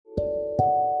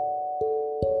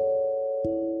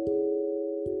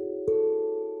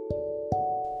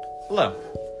Hello,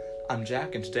 I'm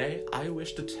Jack, and today I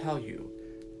wish to tell you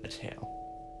a tale.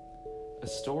 A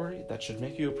story that should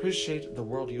make you appreciate the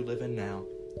world you live in now.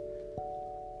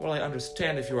 While I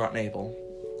understand if you aren't able,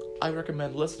 I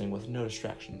recommend listening with no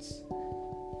distractions.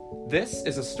 This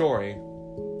is a story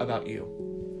about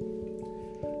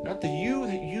you. Not the you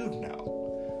that you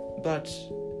know, but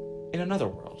in another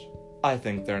world. I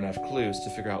think there are enough clues to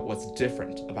figure out what's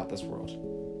different about this world.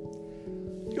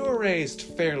 You were raised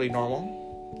fairly normal,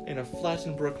 in a flat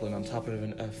in Brooklyn on top of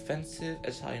an offensive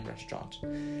Italian restaurant.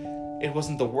 It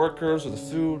wasn't the workers or the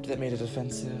food that made it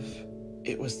offensive,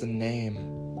 it was the name.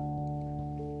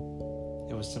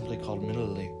 It was simply called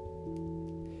Minelli.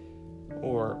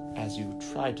 Or, as you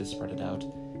tried to spread it out,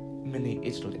 Mini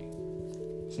Italy.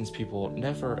 Since people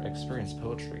never experienced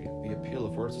poetry, the appeal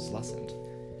of words was lessened.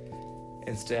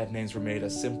 Instead, names were made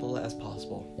as simple as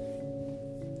possible.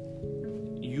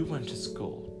 You went to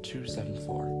school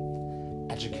 274,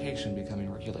 education becoming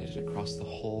regulated across the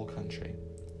whole country.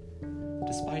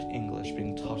 Despite English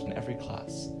being taught in every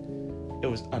class, it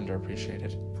was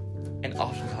underappreciated, and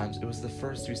oftentimes it was the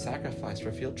first to be sacrificed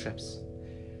for field trips.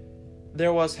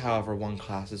 There was, however, one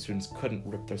class the students couldn't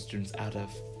rip their students out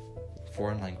of: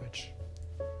 foreign language.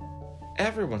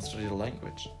 Everyone studied a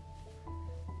language,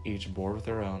 each bored with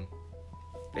their own.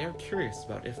 They are curious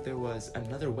about if there was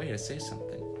another way to say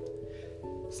something,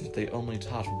 since they only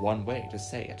taught one way to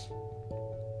say it.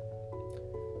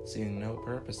 Seeing no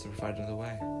purpose to provide another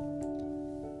way.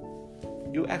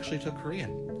 You actually took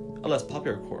Korean, a less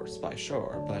popular course by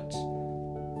sure, but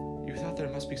you thought there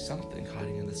must be something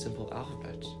hiding in the simple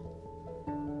alphabet.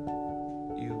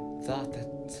 You thought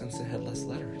that since it had less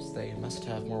letters, they must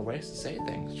have more ways to say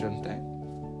things, shouldn't they?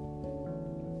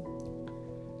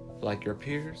 Like your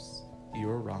peers, you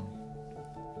were wrong.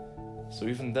 So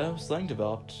even though slang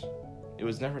developed, it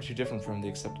was never too different from the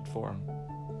accepted form.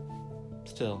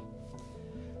 Still,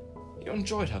 you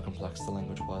enjoyed how complex the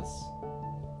language was.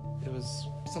 It was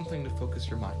something to focus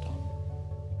your mind on.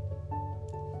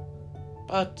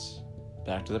 But,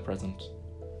 back to the present.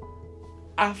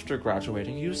 After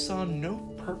graduating, you saw no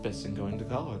purpose in going to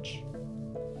college,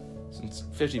 since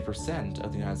 50%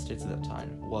 of the United States at that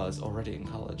time was already in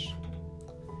college.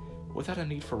 Without a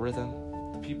need for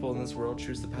rhythm, the people in this world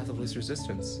choose the path of least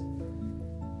resistance,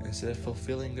 instead of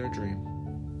fulfilling their dream.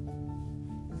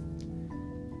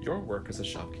 Your work as a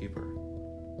shopkeeper.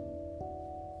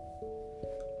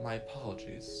 My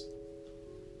apologies.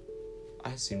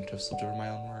 I seem to have slipped over my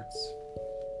own words.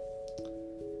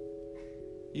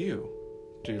 You,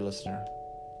 dear listener,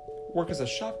 work as a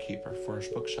shopkeeper for a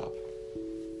bookshop.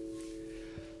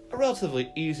 A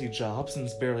relatively easy job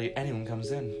since barely anyone comes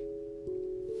in.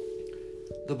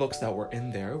 The books that were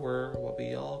in there were what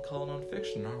we all call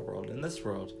nonfiction in our world. In this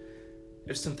world,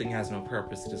 if something has no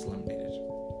purpose, it is eliminated.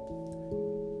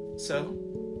 So,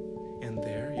 in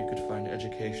there you could find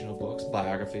educational books,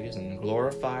 biographies, and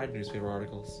glorified newspaper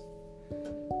articles.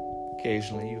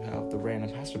 Occasionally you have the random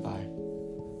passerby,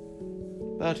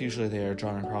 but usually they are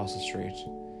drawn across the street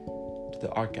to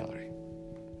the art gallery.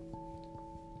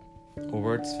 Where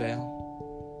words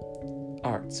fail,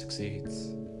 art succeeds.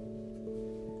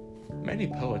 Many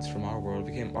poets from our world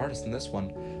became artists in this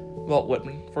one. Walt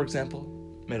Whitman, for example,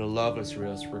 made a lovely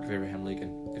surrealist work of Abraham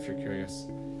Lincoln, if you're curious.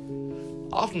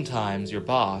 Oftentimes, your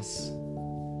boss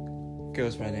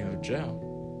goes by the name of Joe,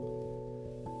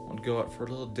 would go out for a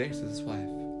little date with his wife,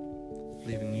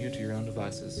 leaving you to your own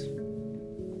devices.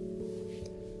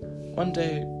 One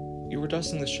day, you were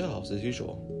dusting the shelves as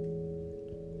usual.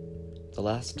 The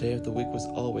last day of the week was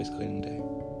always cleaning day.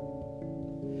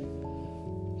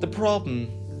 The problem,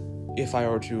 if I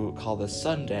were to call this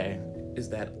Sunday, is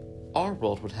that our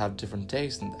world would have different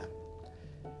days than them,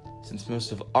 since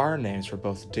most of our names for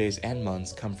both days and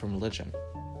months come from religion.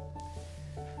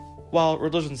 While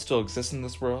religion still exists in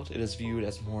this world, it is viewed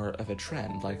as more of a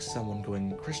trend, like someone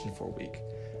going Christian for a week.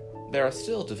 There are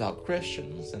still devout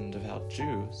Christians and devout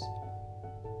Jews,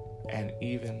 and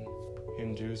even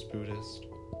Hindus, Buddhists,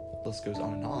 the list goes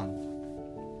on and on.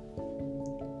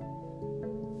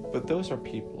 But those are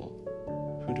people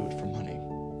who do it for money.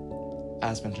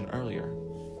 As mentioned earlier,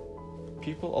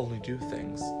 people only do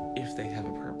things if they have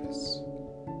a purpose.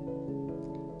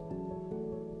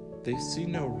 They see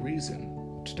no reason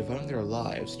to devote their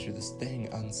lives to this thing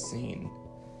unseen,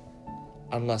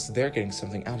 unless they're getting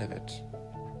something out of it.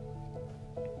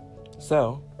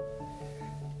 So,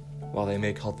 while they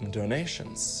may call them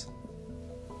donations,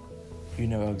 you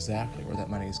know exactly where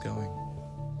that money is going.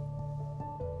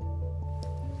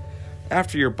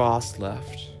 After your boss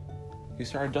left, you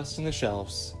started dusting the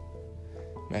shelves,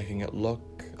 making it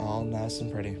look all nice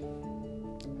and pretty.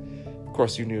 Of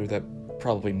course, you knew that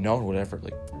probably no one would ever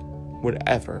would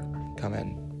ever come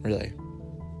in, really.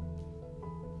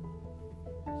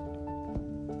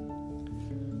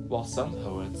 While some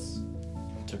poets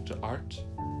took to art,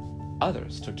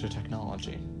 others took to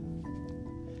technology.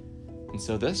 And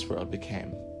so this world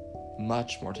became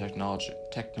much more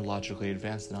technologically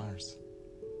advanced than ours.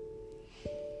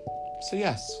 So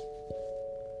yes,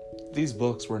 these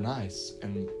books were nice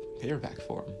in paperback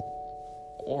form,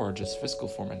 or just physical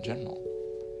form in general.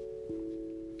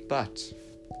 But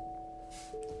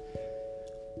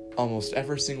almost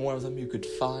every single one of them you could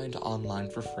find online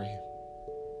for free.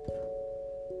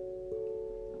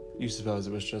 You suppose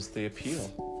it was just the appeal,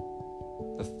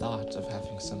 the thought of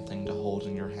having something to hold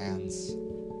in your hands.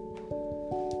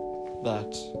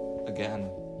 But, again,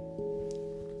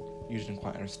 you didn't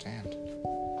quite understand.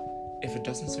 If it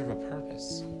doesn't serve a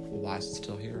purpose, why is it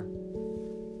still here?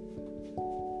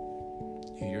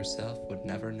 You yourself would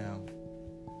never know.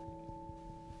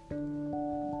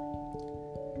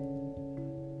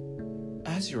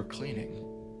 As you were cleaning,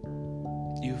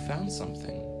 you found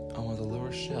something on one of the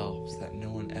lower shelves that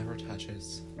no one ever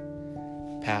touches.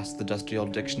 Past the dusty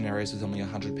old dictionaries with only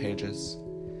 100 pages,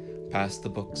 past the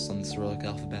books on the Cyrillic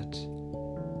alphabet,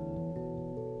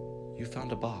 you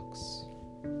found a box.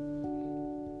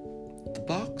 The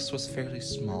box was fairly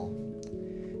small,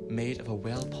 made of a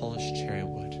well-polished cherry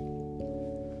wood.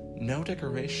 No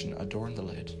decoration adorned the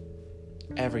lid.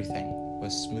 Everything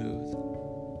was smooth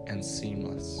and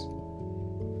seamless.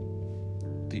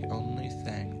 The only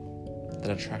thing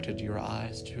that attracted your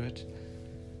eyes to it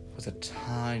was a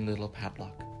tiny little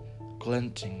padlock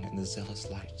glinting in the zealous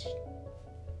light.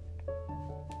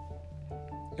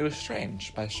 It was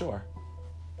strange, by sure.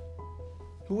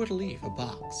 Who would leave a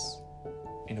box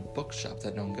in a bookshop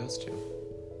that no one goes to?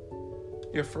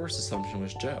 Your first assumption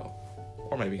was Joe,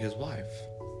 or maybe his wife.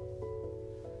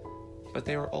 But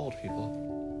they were old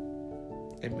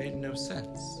people. It made no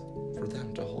sense for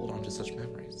them to hold on to such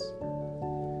memories.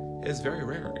 It is very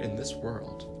rare in this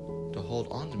world to hold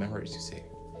on to memories, you see.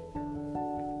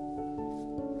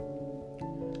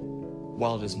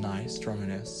 While it is nice to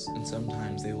reminisce, and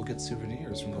sometimes they will get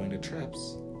souvenirs from going to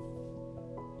trips,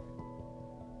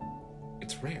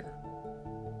 it's rare.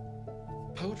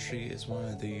 Poetry is one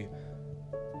of the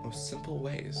most simple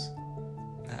ways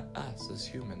that us as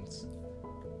humans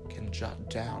can jot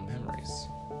down memories.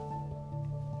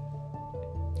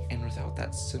 And without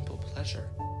that simple pleasure,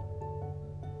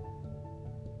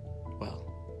 well,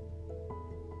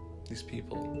 these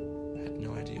people had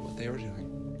no idea what they were doing.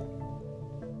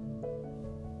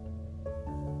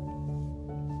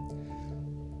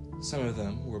 Some of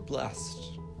them were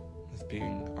blessed with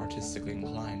being artistically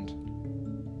inclined.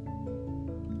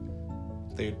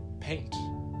 They'd paint,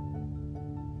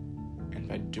 and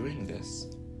by doing this,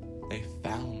 they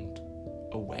found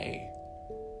a way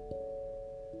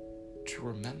to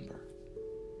remember.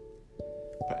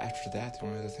 But after that, the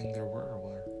only other thing there were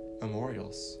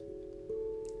memorials.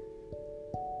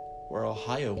 Where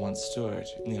Ohio once stood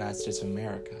in the United States of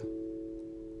America,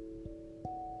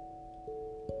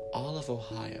 all of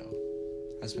Ohio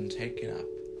has been taken up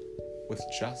with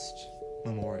just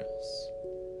memorials.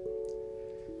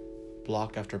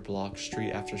 Block after block,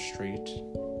 street after street,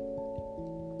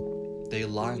 they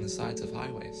line the sides of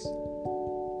highways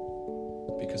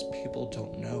because people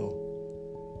don't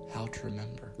know how to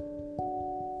remember.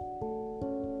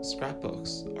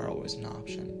 Scrapbooks are always an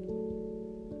option,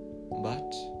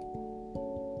 but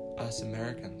us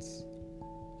Americans,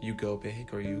 you go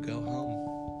big or you go home.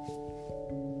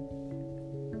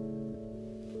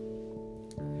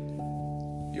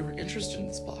 You were interested in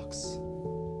this box.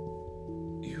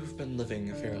 You've been living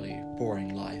a fairly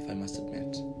boring life, I must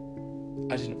admit.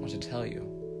 I didn't want to tell you,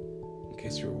 in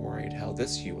case you were worried how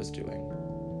this you was doing.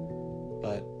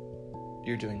 But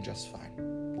you're doing just fine.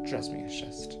 Trust me, it's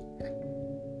just...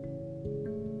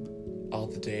 all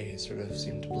the days sort of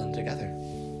seemed to blend together.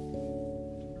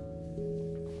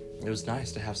 It was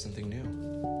nice to have something new.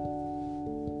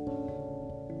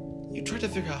 You tried to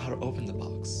figure out how to open the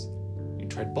box. You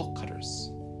tried bolt cutters.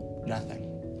 Nothing.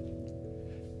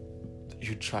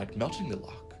 You tried melting the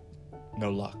lock. No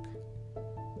luck.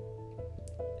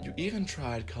 You even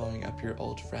tried calling up your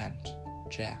old friend,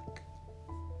 Jack,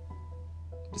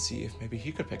 to see if maybe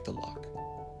he could pick the lock.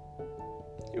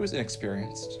 He was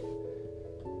inexperienced.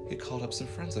 He called up some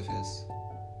friends of his.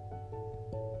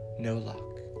 No luck.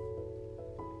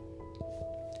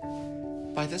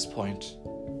 By this point,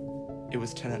 it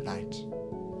was 10 at night,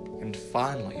 and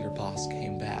finally your boss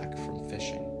came back from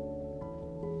fishing.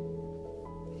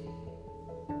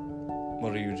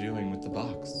 "What are you doing with the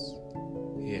box?"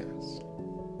 he asked.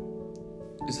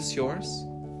 "Is this yours?"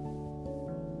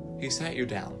 He sat you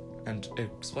down and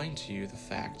explained to you the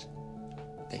fact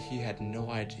that he had no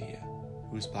idea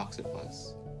whose box it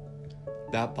was.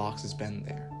 That box has been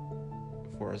there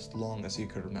for as long as he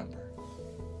could remember.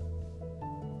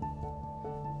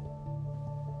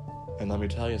 And let me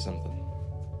tell you something.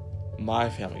 My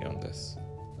family owned this.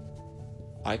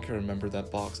 I can remember that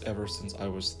box ever since I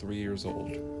was 3 years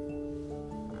old.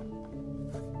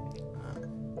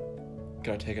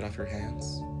 Can I take it off your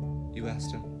hands? You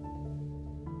asked him.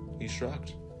 He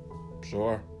shrugged.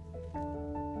 Sure.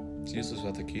 It's useless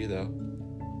without the key, though.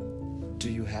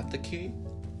 Do you have the key?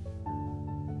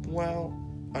 Well,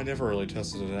 I never really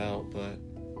tested it out, but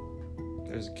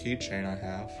there's a keychain I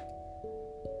have.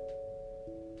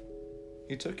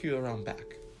 He took you around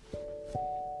back.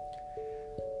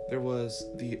 There was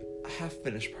the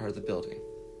half-finished part of the building,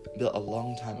 built a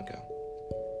long time ago.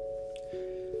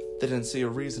 They didn't see a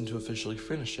reason to officially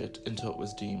finish it until it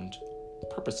was deemed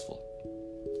purposeful.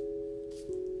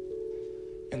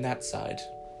 And that side,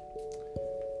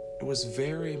 it was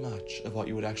very much of what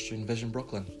you would actually envision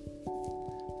Brooklyn.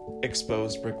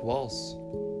 Exposed brick walls.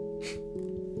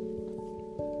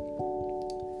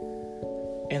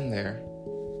 In there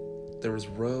was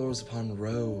rows upon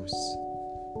rows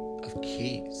of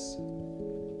keys.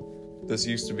 This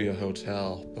used to be a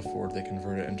hotel before they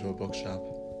converted it into a bookshop.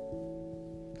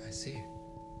 I see.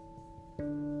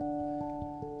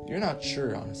 You're not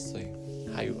sure, honestly,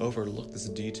 how you overlooked this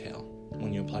detail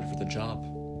when you applied for the job.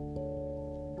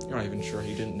 You're not even sure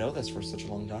you didn't know this for such a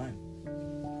long time.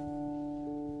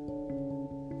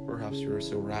 Perhaps you were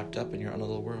so wrapped up in your own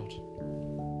little world.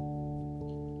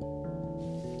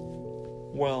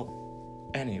 Well,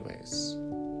 anyways,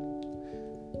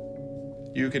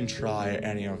 you can try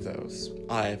any of those.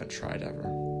 I haven't tried ever.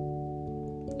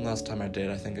 Last time I did,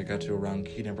 I think I got to around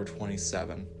key number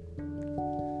 27.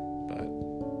 But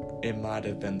it might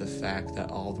have been the fact that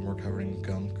all of them were covered in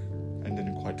gunk and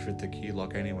didn't quite fit the key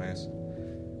lock anyways.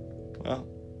 Well,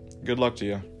 good luck to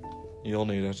you. You'll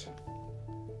need it.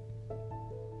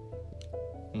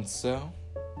 And so,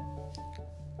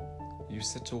 you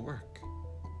set to work,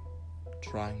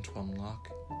 trying to unlock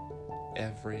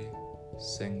every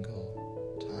single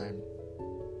time.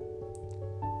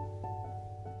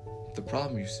 The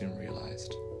problem you soon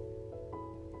realized,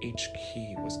 each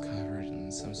key was covered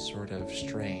in some sort of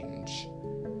strange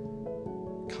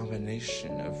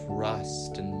combination of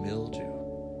rust and mildew.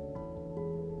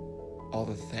 All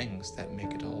the things that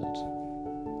make it old.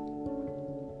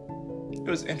 It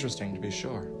was interesting, to be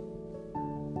sure.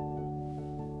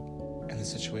 And the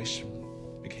situation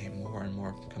became more and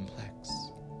more complex.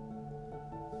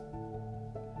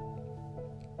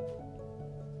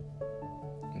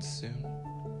 And soon,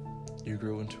 you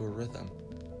grew into a rhythm.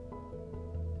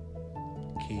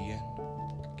 Key in,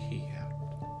 key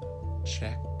out.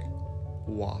 Check,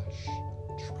 wash,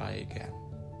 try again.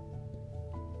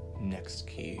 Next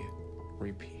key,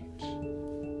 repeat.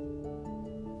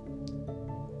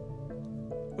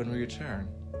 When we return,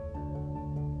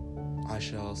 I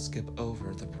shall skip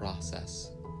over the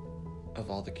process of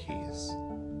all the keys,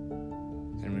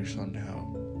 and we shall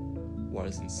know what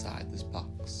is inside this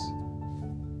box.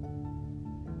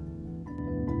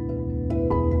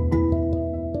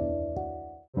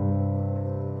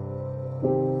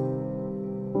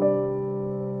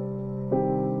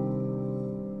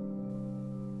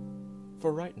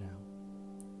 For right now,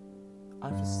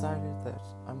 I've decided that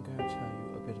I'm going to tell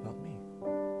you a bit about me.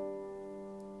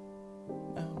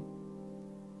 Now,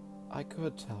 I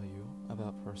could tell you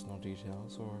about personal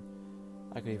details, or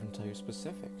I could even tell you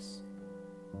specifics,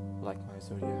 like my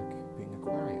zodiac being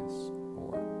Aquarius,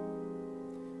 or,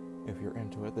 if you're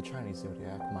into it, the Chinese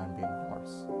zodiac, mine being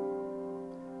Horse.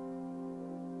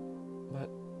 But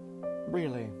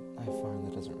really, I find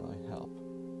that doesn't really help.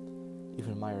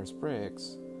 Even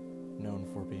Myers-Briggs, known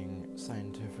for being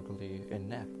scientifically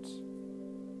inept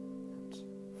at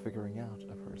figuring out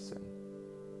a person,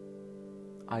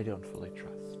 I don't fully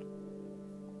trust.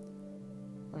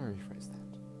 Let me rephrase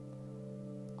that.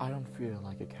 I don't feel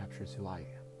like it captures who I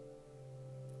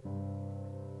am.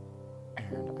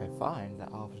 And I find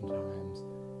that oftentimes,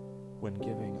 when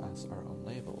giving us our own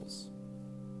labels,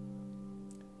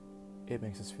 it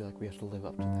makes us feel like we have to live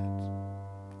up to that.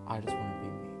 I just want to be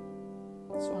me,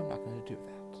 so I'm not going to do that.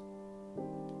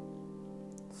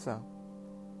 So,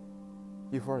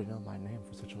 you've already known my name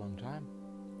for such a long time,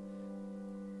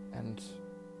 and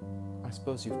I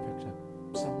suppose you've picked up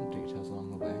some details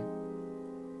along the way.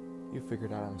 You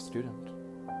figured out I'm a student.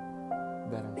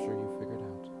 That I'm sure you figured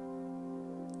out.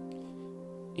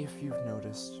 If you've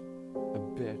noticed a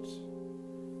bit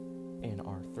in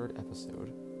our third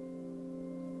episode,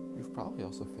 you've probably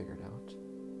also figured out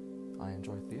I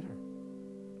enjoy theater.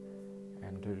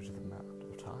 and due to the amount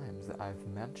of times that I've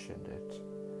mentioned it,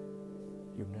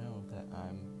 you know that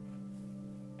I'm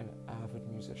an avid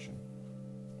musician.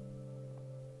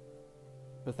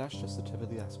 But that's just the tip of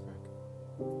the iceberg.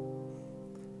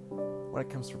 When it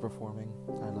comes to performing,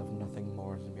 I love nothing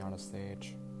more than to be on a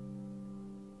stage.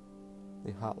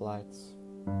 The hot lights,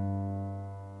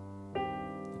 the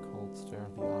cold stare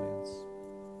of the audience.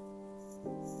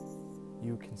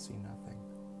 You can see nothing.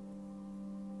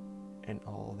 And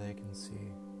all they can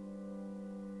see,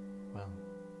 well,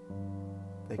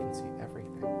 they can see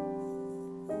everything.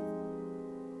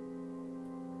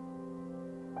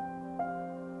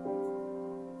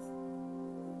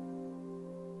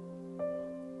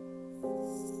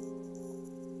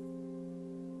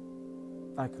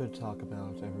 I could talk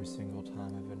about every single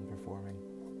time I've been performing,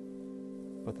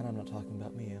 but then I'm not talking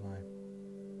about me, am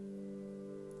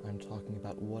I? I'm talking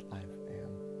about what I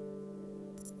am.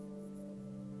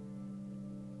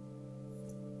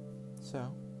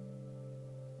 So,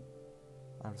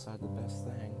 I decided the best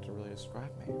thing to really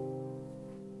describe me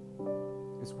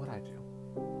is what I do.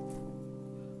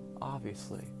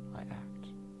 Obviously, I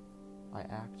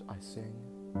act. I sing,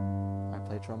 I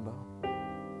play trombone.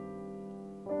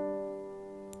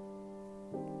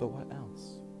 But what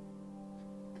else?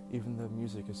 Even though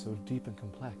music is so deep and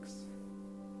complex,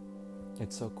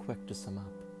 it's so quick to sum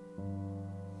up.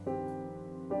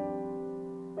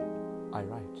 I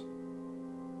write.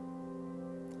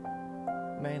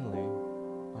 Mainly,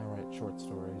 I write short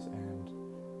stories, and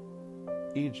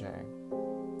EJ,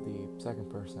 the second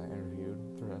person I interviewed,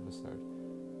 third episode,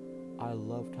 I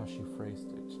loved how she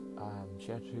phrased it.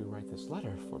 She had to write this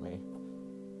letter for me,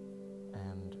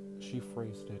 and she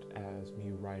phrased it as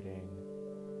me writing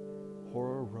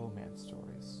horror romance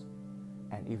stories.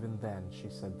 And even then, she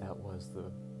said that was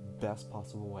the best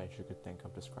possible way she could think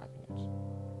of describing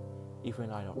it.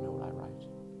 Even I don't know what I write.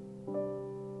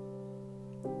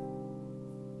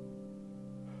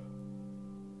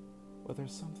 But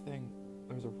there's a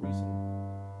reason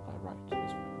what I write is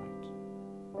what I write.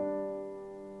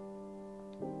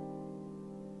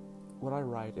 What I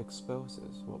write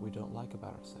exposes what we don't like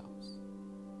about ourselves.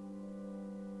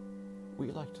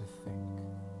 We like to think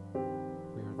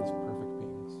we are these perfect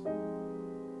beings.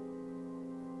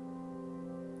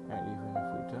 And even if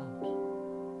we don't,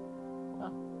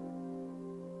 well,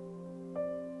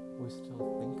 we still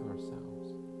think of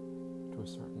ourselves to a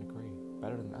certain degree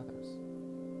better than others.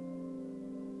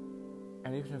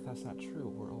 And even if that's not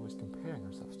true, we're always comparing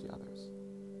ourselves to others.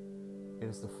 It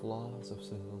is the flaws of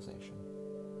civilization.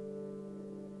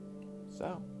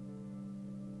 So,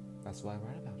 that's what I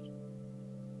write about.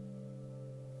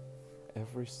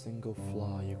 Every single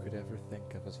flaw you could ever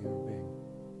think of as a human being.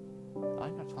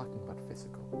 I'm not talking about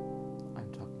physical.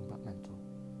 I'm talking about mental.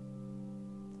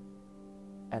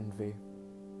 Envy,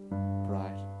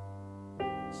 pride,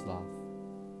 sloth.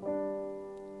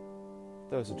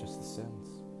 Those are just the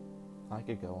sins. I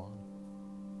could go on.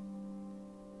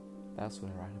 That's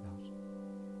what I write about.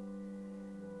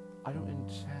 I don't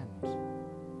intend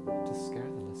to scare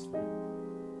the listener,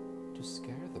 to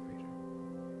scare the reader.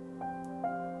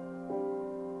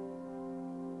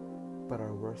 But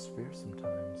our worst fear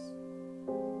sometimes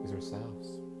is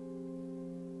ourselves.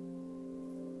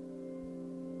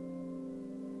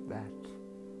 That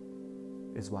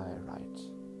is why I write,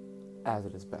 as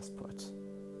it is best put,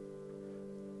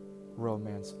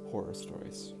 romance horror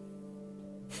stories.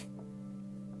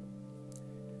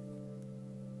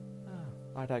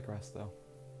 I digress, though.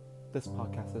 This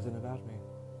podcast isn't about me.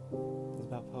 It's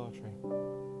about poetry.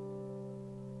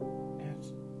 And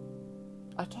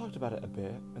I talked about it a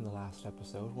bit in the last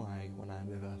episode when I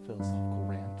did a philosophical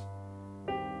rant.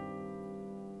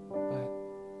 But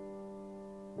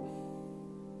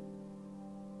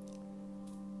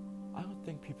I don't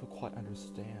think people quite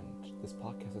understand this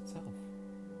podcast itself.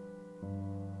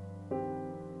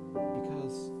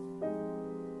 Because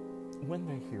when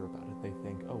they hear about it, they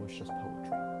think, oh, it's just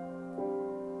poetry.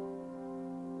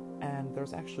 And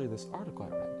there's actually this article I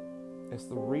read. It's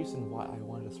the reason why I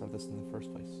wanted to start this in the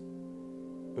first place.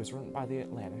 It was written by The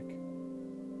Atlantic.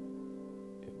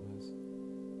 It was,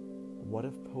 what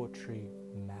if poetry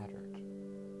mattered?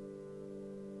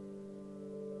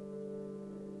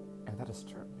 And that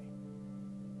disturbed me.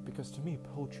 Because to me,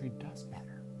 poetry does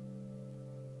matter.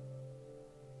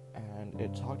 And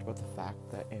it talked about the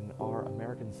fact that in our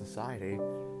American society,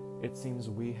 it seems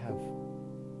we have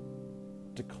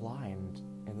declined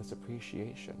in this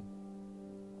appreciation.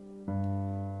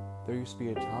 There used to be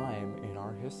a time in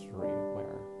our history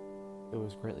where it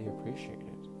was greatly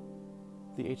appreciated.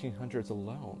 The 1800s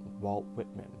alone, Walt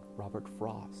Whitman, Robert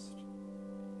Frost,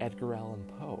 Edgar Allan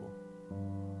Poe,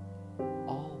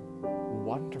 all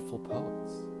wonderful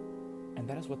poets, and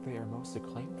that is what they are most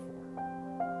acclaimed for,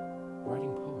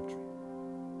 writing poetry.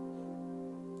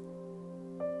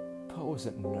 Poe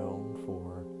isn't known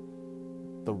for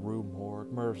the Rue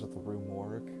Morgue, Murders at the Rue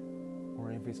Morgue, or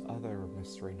any of his other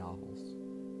mystery novels.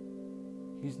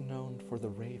 He's known for The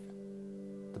Raven,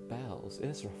 The Bells,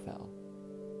 Israfel.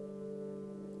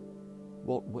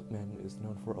 Walt Whitman is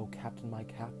known for Oh Captain, My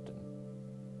Captain,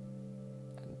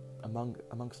 and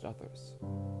amongst others.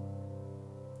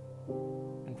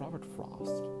 And Robert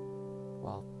Frost,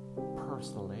 well,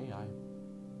 personally,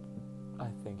 I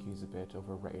think he's a bit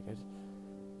overrated.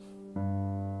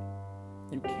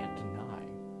 You can't deny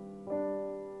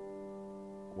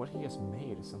what he has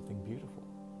made is something beautiful.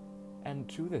 And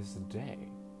to this day,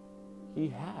 he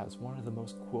has one of the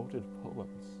most quoted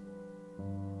poems.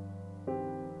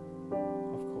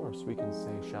 Of course, we can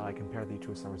say, shall I compare thee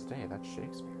to a summer's day? That's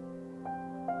Shakespeare.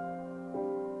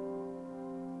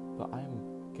 But I'm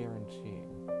guaranteeing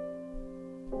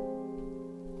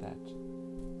that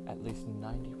at least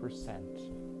 90%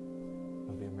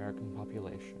 of the American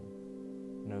population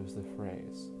knows the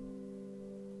phrase,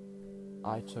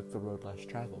 I took the road less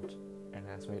traveled, and it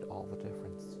has made all the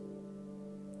difference.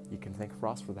 You can thank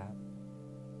Frost for that.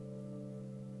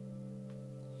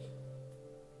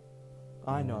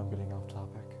 I know I'm getting off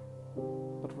topic,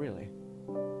 but really,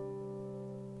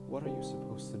 what are you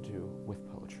supposed to do with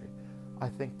poetry? I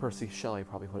think Percy Shelley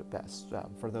probably put it best.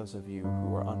 For those of you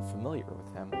who are unfamiliar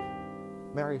with him,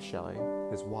 Mary Shelley,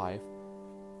 his wife,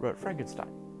 wrote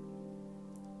Frankenstein.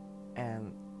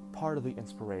 And part of the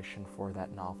inspiration for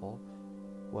that novel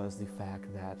was the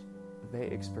fact that they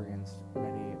experienced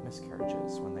many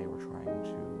miscarriages when they were trying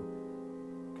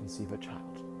to conceive a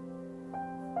child.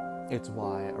 It's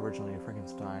why originally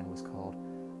Frankenstein was called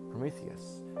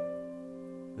Prometheus.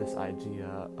 This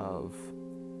idea of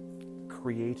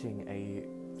creating a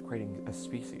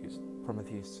species.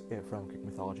 Prometheus from Greek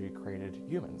mythology created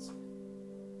humans.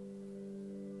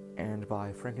 And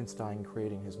by Frankenstein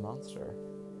creating his monster,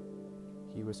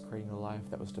 he was creating a life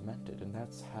that was demented, and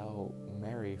that's how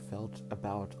Mary felt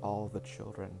about all the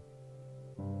children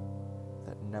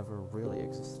that never really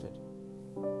existed.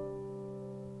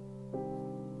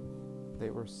 They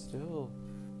were still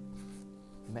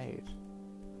made,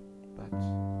 but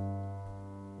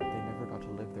they never got to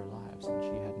live their lives, and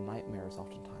she had nightmares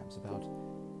oftentimes about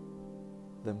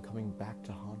them coming back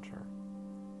to haunt her,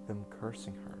 them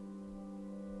cursing her.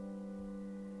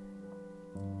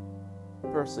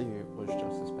 Percy was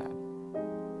just as bad.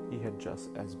 He had just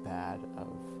as bad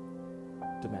of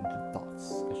demented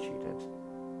thoughts as she did.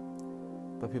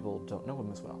 But people don't know him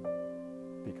as well,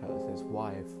 because his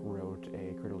wife wrote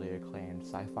a critically acclaimed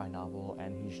sci-fi novel,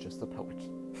 and he's just a poet.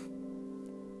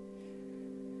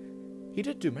 He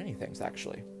did do many things,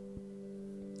 actually.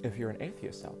 If you're an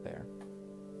atheist out there,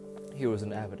 he was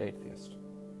an avid atheist.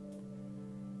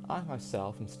 I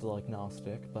myself am still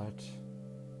agnostic, but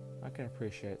I can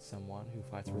appreciate someone who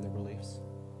fights for their beliefs.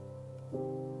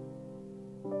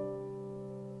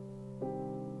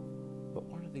 But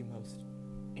one of the most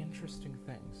interesting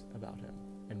things about him,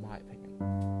 in my opinion,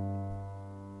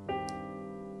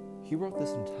 he wrote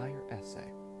this entire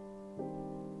essay.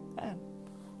 And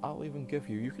I'll even give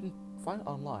you can find it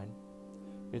online.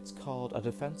 It's called A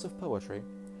Defense of Poetry.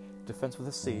 Defense with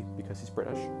a C, because he's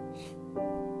British.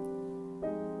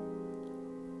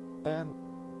 And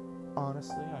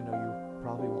honestly, I know you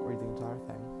probably won't read the entire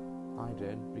thing. I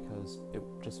did, because it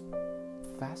just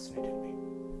fascinated me.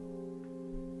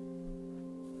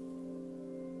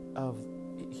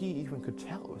 He even could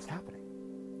tell it was happening.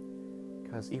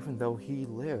 Because even though he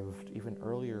lived even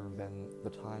earlier than the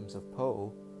times of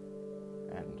Poe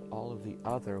and all of the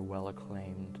other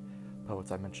well-acclaimed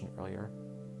poets I mentioned earlier,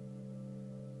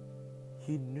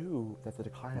 he knew that the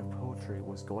decline of poetry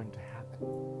was going to happen.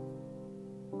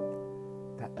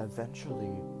 That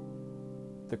eventually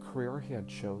the career he had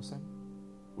chosen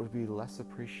would be less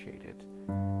appreciated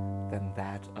than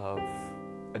that of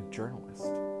a journalist.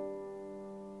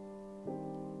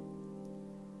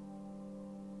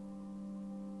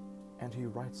 And he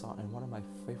writes on, and one of my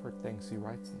favorite things he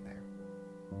writes in there,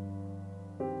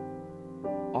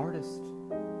 artists,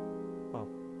 well,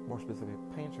 more specifically,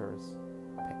 painters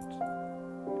paint,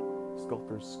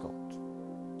 sculptors sculpt,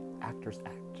 actors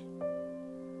act.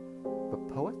 But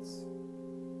poets,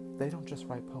 they don't just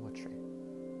write poetry.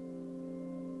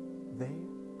 They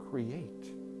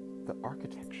create the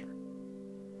architecture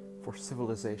for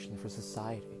civilization, for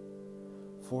society,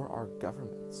 for our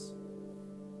governments.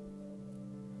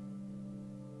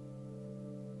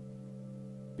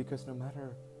 Because no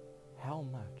matter how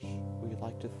much we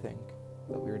like to think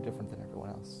that we are different than everyone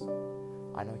else.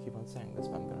 I know I keep on saying this,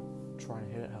 but I'm going to try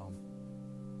and hit it home.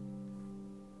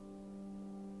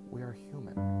 We are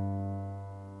human.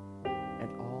 And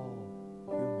all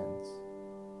humans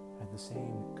have the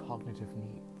same cognitive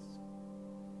needs.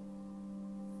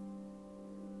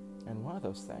 And one of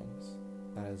those things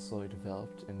that has slowly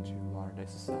developed into modern day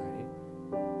society,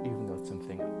 even though it's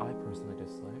something I personally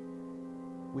dislike,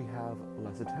 we have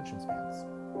less attention spans.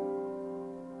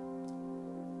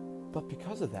 But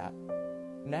because of that,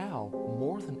 now,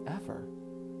 more than ever,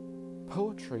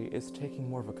 poetry is taking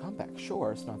more of a comeback.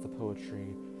 Sure, it's not the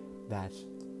poetry that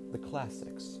the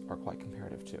classics are quite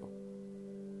comparative to.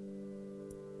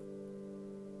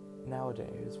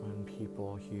 Nowadays, when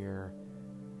people hear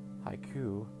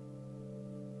haiku,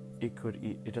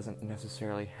 it doesn't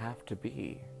necessarily have to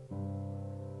be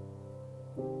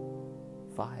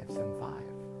 575.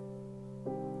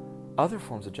 Other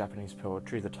forms of Japanese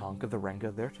poetry, the tanka, the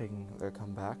renga, they're taking their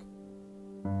comeback.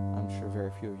 I'm sure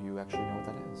very few of you actually know what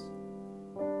that is.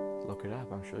 Look it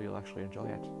up, I'm sure you'll actually enjoy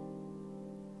it.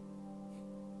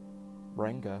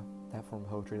 Renga, that form of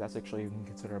poetry, that's actually even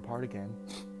considered a part again.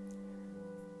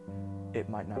 It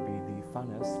might not be the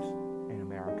funnest in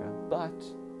America, but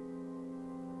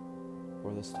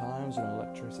for those times when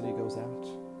electricity goes out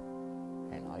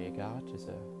and all you got is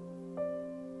a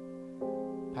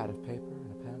pad of paper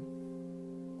and a pen,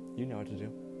 you know what to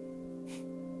do.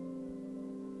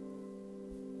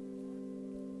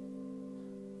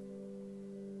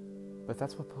 But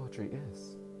that's what poetry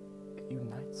is. It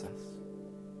unites us.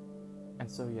 And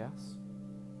so yes,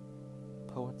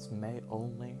 poets may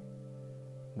only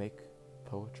make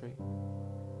poetry,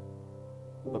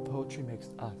 but poetry makes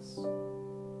us.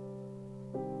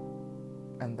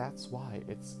 And that's why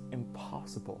it's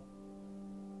impossible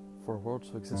for a world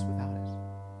to exist without it.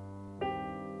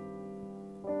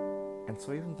 And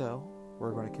so even though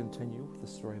we're going to continue with the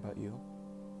story about you,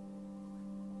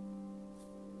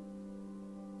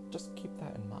 just keep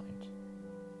that in mind.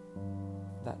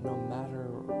 That no matter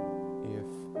if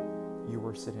you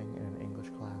were sitting in an English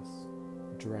class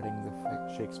dreading the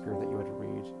Shakespeare that you had to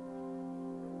read,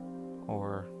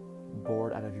 or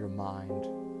bored out of your mind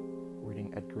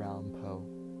reading Edgar Allan Poe,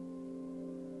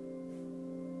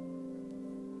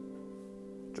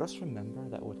 just remember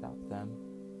that without them,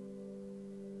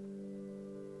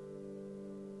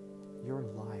 your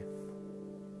life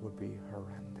would be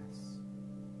horrendous.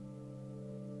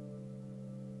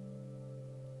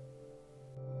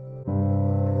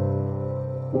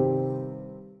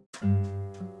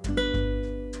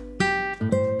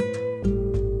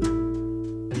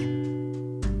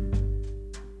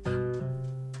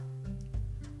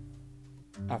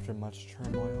 After much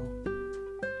turmoil,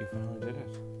 you finally did it.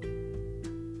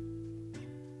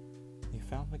 You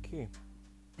found the key.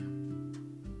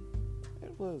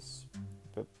 It was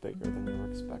a bit bigger than you were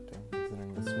expecting,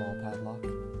 considering the small padlock.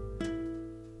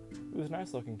 It was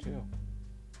nice looking too.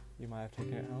 You might have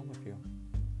taken it home with you.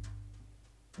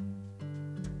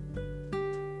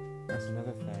 That's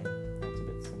another thing that's a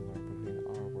bit similar between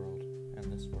our world and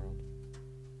this world.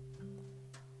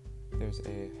 There's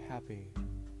a healthy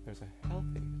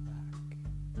lack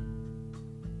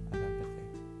of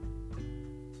empathy.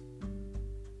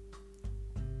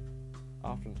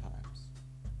 Oftentimes,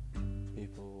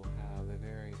 people have a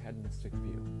very hedonistic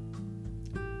view,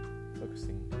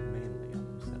 focusing mainly on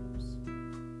themselves.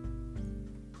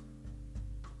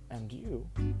 And you,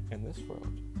 in this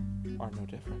world, are no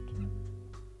different.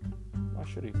 Why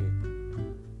should you be?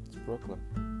 It's Brooklyn.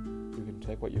 You can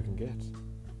take what you can get.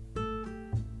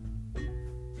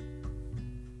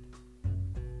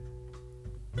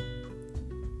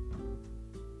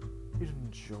 You'd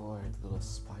enjoy the little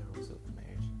spirals it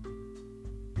made.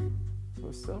 It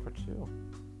was silver too.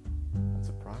 And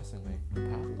surprisingly, the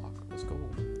padlock was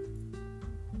gold.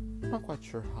 Not quite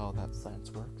sure how that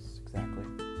science works exactly,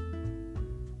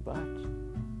 but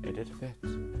it did fit.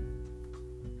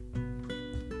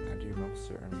 And you most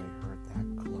certainly heard that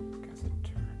clunk as it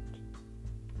turned.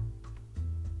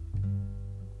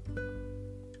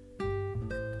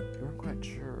 You weren't quite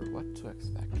sure what to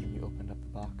expect when you opened up the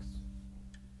box.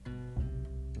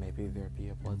 Maybe there'd be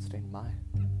a bloodstained knife.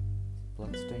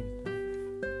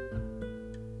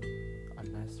 A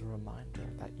nice reminder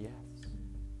that yes,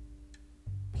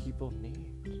 people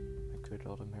need a good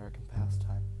old American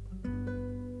pastime.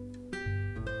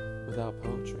 Without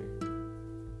poetry,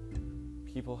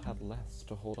 people have less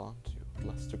to hold on to,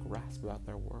 less to grasp about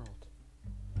their world.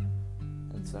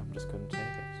 And some just couldn't take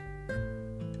it.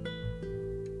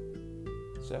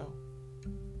 So,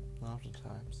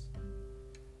 oftentimes,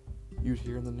 you'd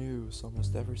hear in the news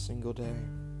almost every single day,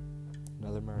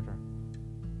 another murder,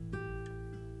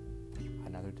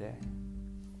 another day,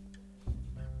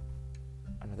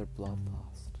 another blood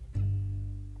lost.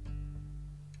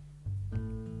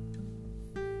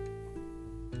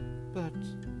 But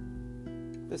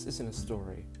this isn't a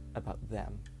story about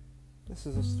them. This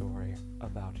is a story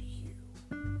about you.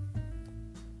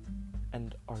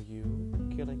 And are you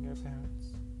killing your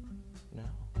parents? No.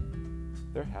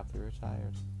 They're happily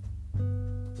retired,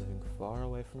 living far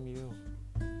away from you.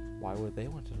 Why would they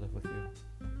want to live with you?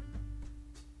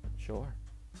 Sure,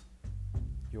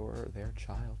 you're their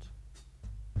child.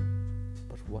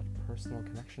 But what personal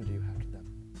connection do you have to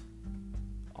them?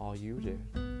 All you did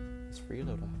is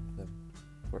freeload off of them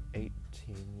for 18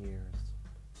 years.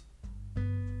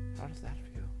 How does that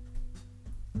feel?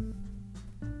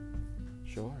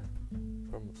 Sure,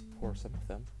 for some of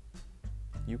them,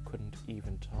 you couldn't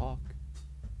even talk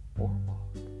or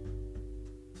walk.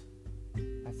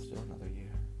 That's still another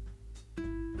year.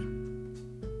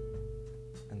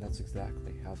 And that's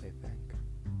exactly how they think.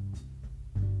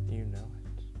 You know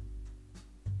it.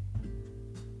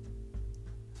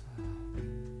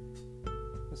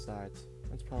 Besides,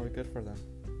 it's probably good for them.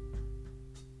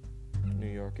 New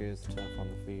York is tough on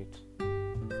the feet.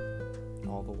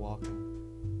 All the walking.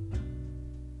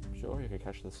 Sure, you could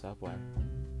catch the subway,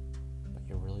 but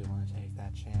you really want to take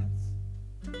that chance?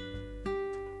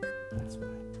 That's what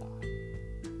I thought.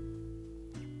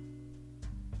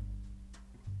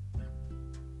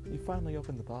 You finally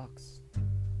opened the box.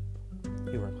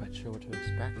 You weren't quite sure what to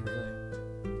expect, really.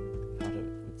 Thought it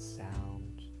would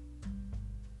sound,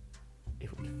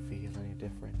 it would feel any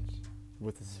different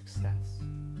with the success.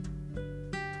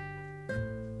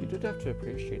 You did have to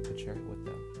appreciate the cherry wood,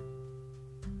 though.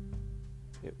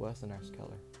 It was a nice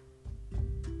color.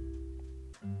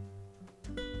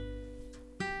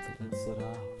 The lid slid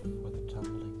off with a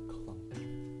tumbling clunk.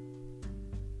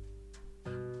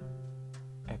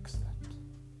 Excellent.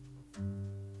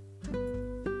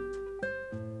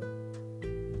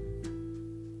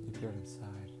 You peered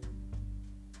inside.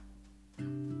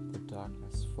 The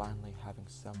darkness finally having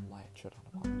some light shed on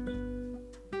upon it.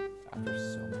 After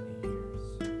so many years.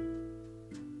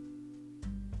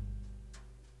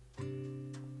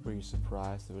 Were you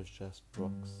surprised it was just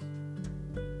books?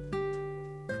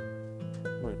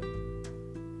 We're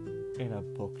in a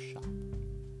bookshop.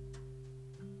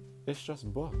 It's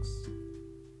just books.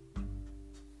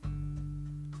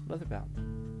 Leather-bound.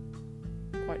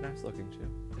 Quite nice looking too.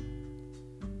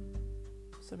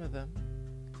 Some of them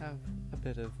have a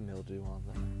bit of mildew on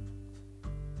them.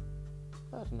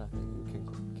 But nothing you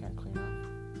can't clean off.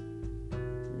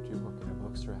 You do work in a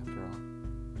bookstore after all.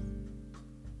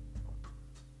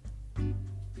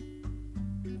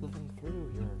 Looking through,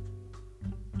 you're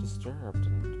disturbed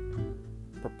and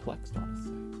perplexed,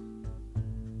 honestly,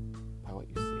 by what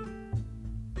you see.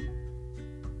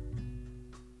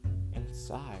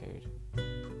 Inside,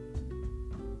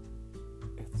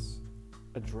 it's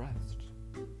addressed.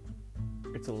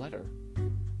 It's a letter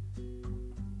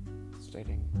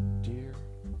stating, "Dear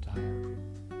Diary."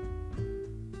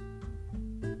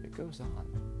 It goes on.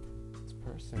 This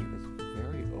person is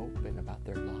very open about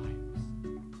their lives,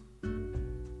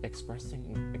 expressing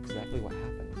exactly what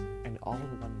happens, and all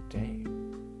in one day.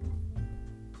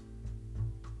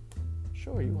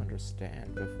 Sure, you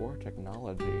understand, before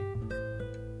technology,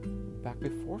 back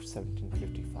before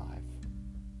 1755.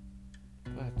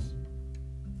 But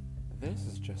this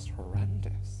is just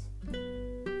horrendous.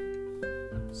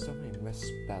 So many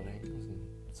misspellings and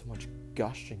so much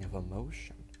gushing of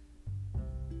emotion.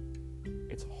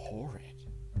 It's horrid.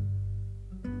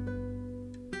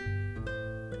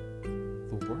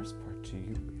 The worst part to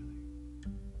you, really,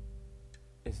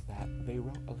 is that they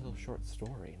wrote a little short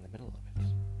story in the middle of it.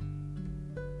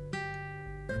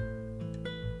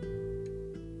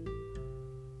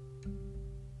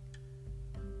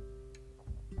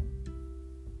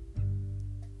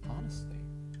 Honestly,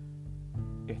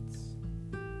 it's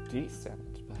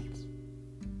decent, but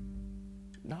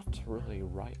not to really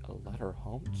write a letter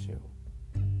home to.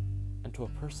 And to a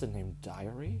person named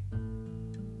Diary?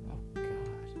 Oh,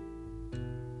 God.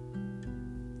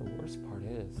 The worst part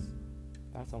is,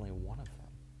 that's only one of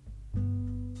them.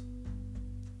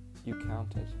 You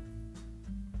counted.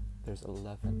 There's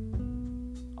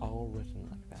 11, all written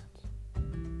like that.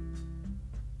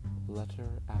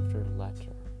 Letter after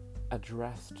letter,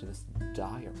 addressed to this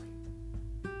diary.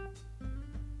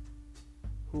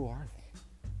 Who are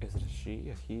they? Is it a she,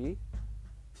 a he?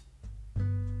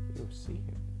 You see,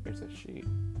 it's a she.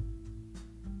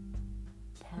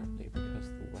 Partly because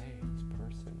the way this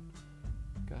person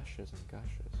gushes and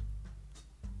gushes.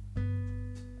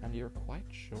 And you're quite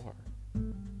sure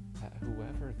that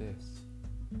whoever this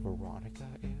Veronica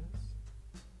is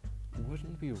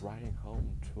wouldn't be writing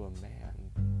home to a man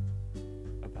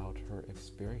about her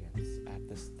experience at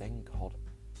this thing called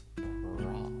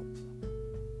prom.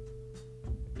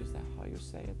 Is that how you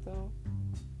say it, though?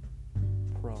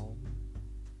 Prom?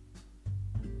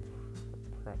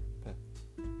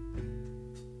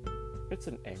 It's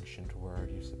an ancient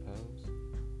word, you suppose.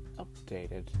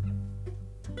 Updated.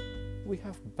 We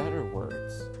have better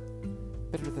words.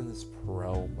 Better than this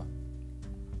prom.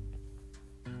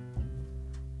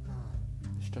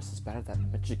 It's just as bad as that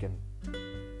Michigan.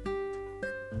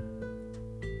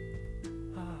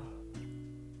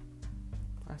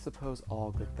 I suppose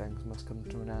all good things must come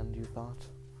to an end, you thought.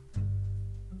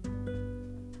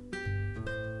 And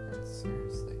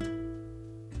seriously,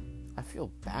 I feel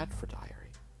bad for Diary.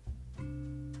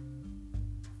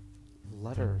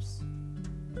 Letters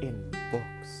in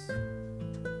books.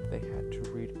 They had to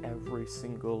read every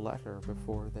single letter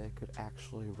before they could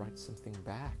actually write something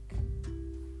back.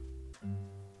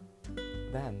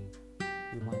 Then,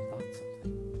 you might thought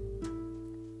something.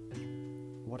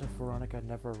 What if Veronica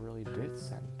never really did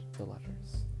send the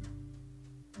letters?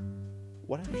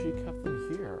 What if she kept them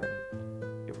here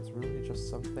and it was really just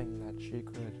something that she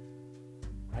could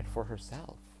write for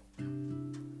herself?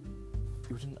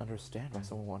 You didn't understand why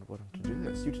someone would want to do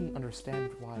this. You didn't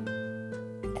understand why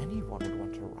anyone would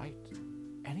want to write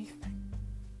anything.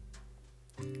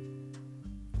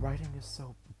 Writing is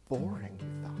so boring, you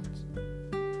thought.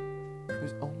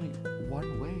 There's only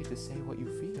one way to say what you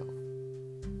feel.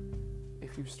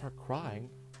 If you start crying,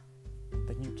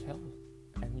 then you tell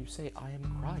and you say, I am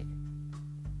crying.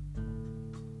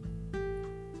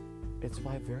 It's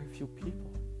why very few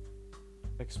people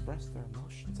express their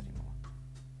emotions anymore.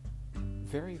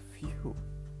 Very few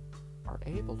are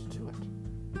able to do it.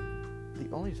 The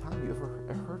only time you ever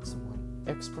heard someone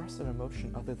express an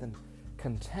emotion other than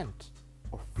content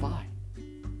or fine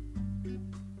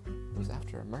was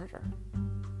after a murder.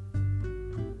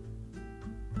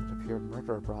 It appeared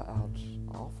murder brought out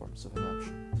all forms of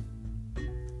emotion.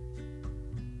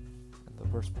 And the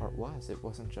worst part was, it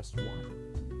wasn't just one.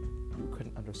 You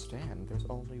couldn't understand. There's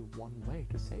only one way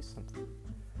to say something.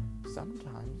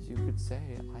 Sometimes you could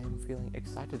say, I am feeling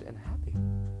excited and happy.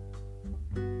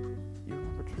 You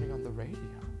remember turning on the radio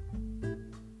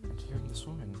and hearing this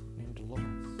woman named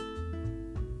Dolores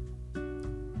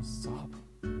sobbing.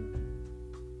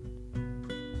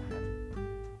 I'm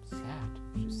sad,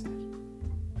 she said,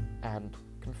 and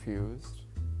confused,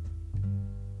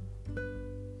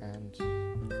 and a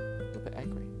little bit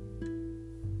angry.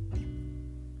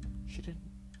 She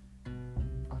didn't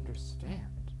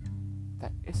understand.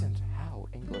 That isn't how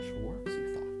English works,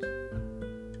 you thought.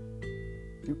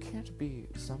 You can't be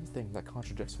something that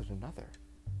contradicts with another.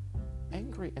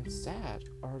 Angry and sad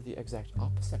are the exact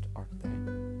opposite, aren't they?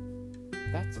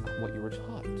 That's what you were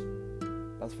taught.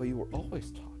 That's what you were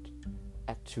always taught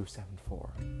at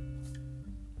 274.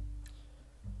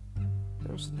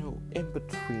 There's no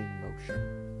in-between motion.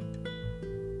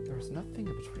 There's nothing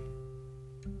in between.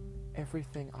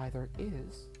 Everything either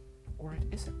is or it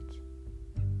isn't.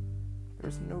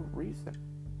 There's no reason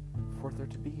for there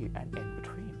to be an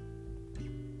in-between.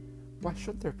 Why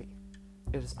should there be?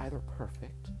 It is either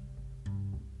perfect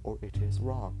or it is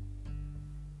wrong.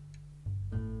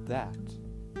 That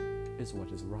is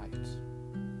what is right.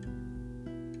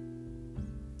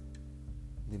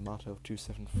 The motto of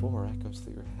 274 echoes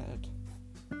through your head.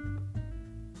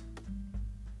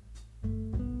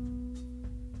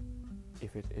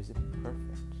 If it isn't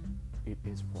perfect, it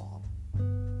is wrong.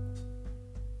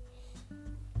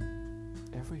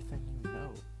 Everything you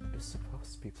know is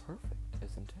supposed to be perfect,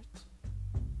 isn't it?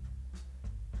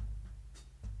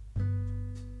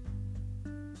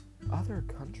 Other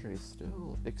countries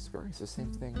still experience the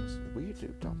same things we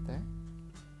do, don't they?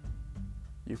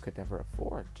 You could never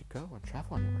afford to go and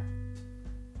travel anywhere.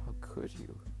 How could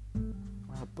you?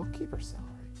 On a bookkeeper's salary.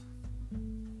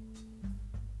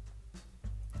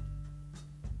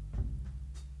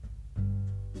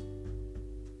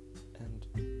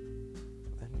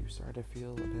 Started to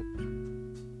feel a bit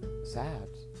sad,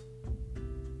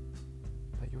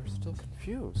 but you were still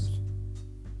confused.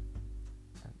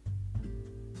 And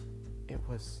it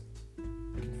was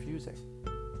confusing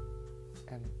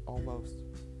and almost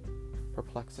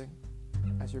perplexing,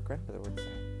 as your grandmother would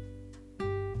say,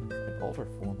 an older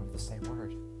form of the same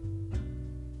word.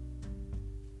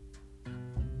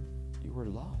 You were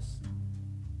lost.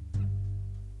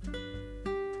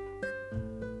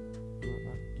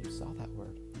 You saw that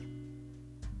word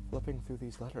flipping through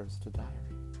these letters to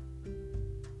Diary.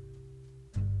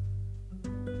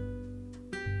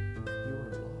 You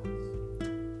were lost.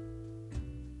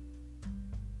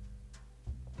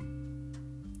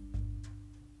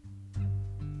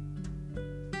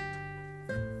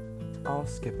 I'll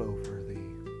skip over the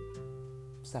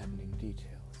saddening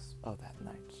details of that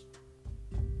night.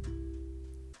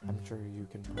 I'm sure you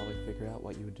can probably figure out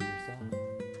what you would do yourself.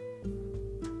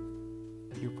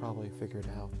 You probably figured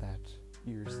out that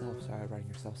you yourself started writing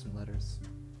yourself some letters.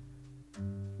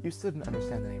 You still didn't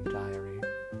understand the name diary,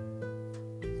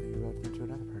 so you wrote them to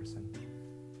another person,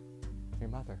 your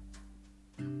mother.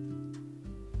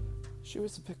 She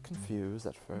was a bit confused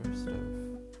at first of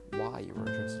why you were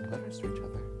addressing letters to each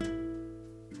other,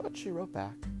 but she wrote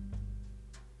back,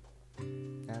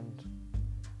 and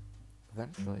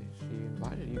eventually she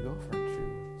invited you over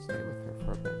to stay with her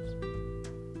for a bit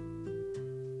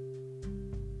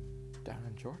down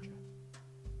in Georgia.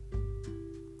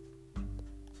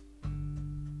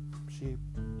 She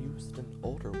used an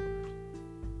older word.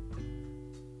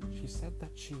 She said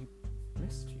that she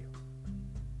missed you.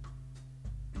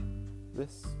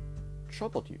 This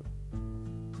troubled you,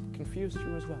 confused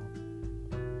you as well.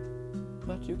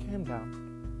 But you came down,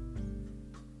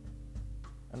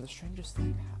 and the strangest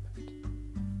thing happened.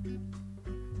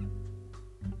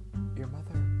 Your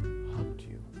mother hugged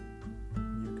you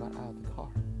when you got out of the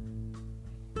car.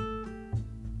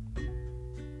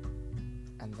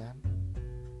 And then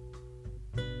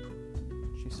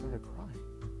she started crying.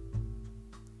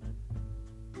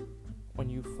 When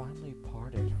you finally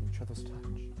parted from each other's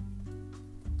touch,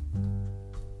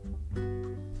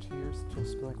 tears still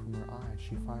spilling from her eyes,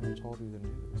 she finally told you the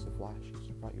news of why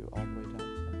she brought you all the way down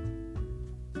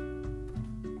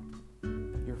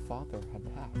here. Your father had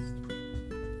passed.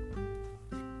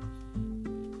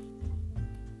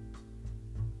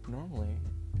 Normally,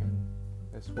 in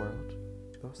this world,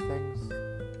 those things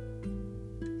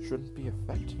shouldn't be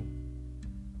affecting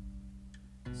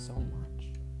so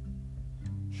much.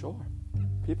 Sure,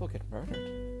 people get murdered,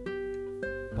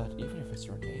 but even if it's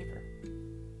your neighbor,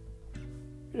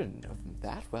 you didn't know them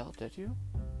that well, did you?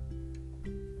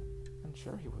 I'm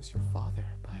sure he was your father,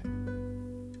 but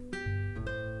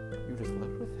you just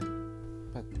lived with him.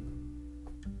 But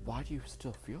why do you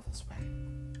still feel this way?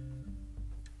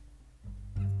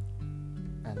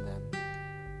 And then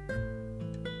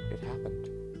it happened.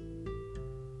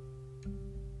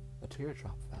 A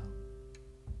teardrop fell.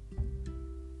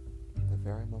 The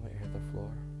very moment it hit the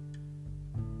floor,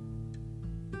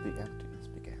 the emptiness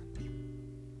began.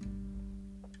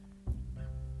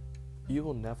 You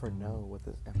will never know what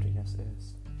this emptiness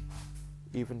is,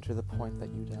 even to the point that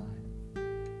you die.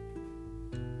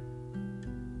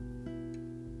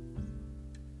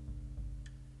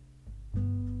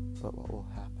 But what will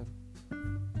happen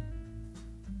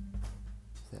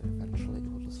is that eventually it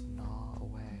will just gnaw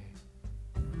away,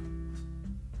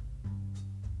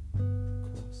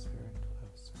 closer and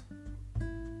closer,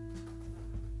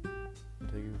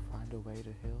 until you find a way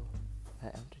to heal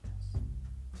that emptiness.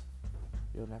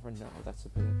 You'll never know that's a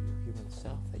bit of your human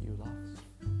self that you lost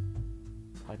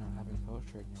by not having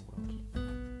poetry in your world.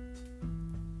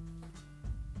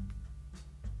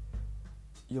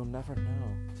 You'll never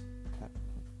know that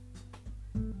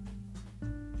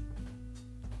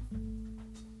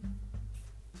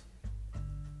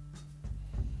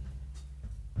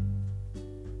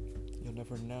you'll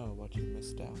never know what you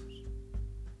missed out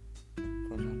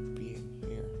from not being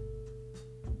here.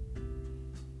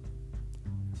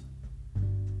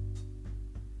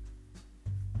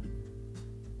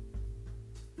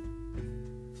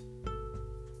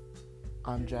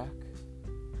 I'm Jack,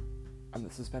 and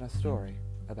this has been a story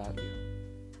about you.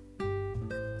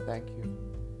 Thank you,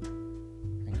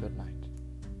 and good night.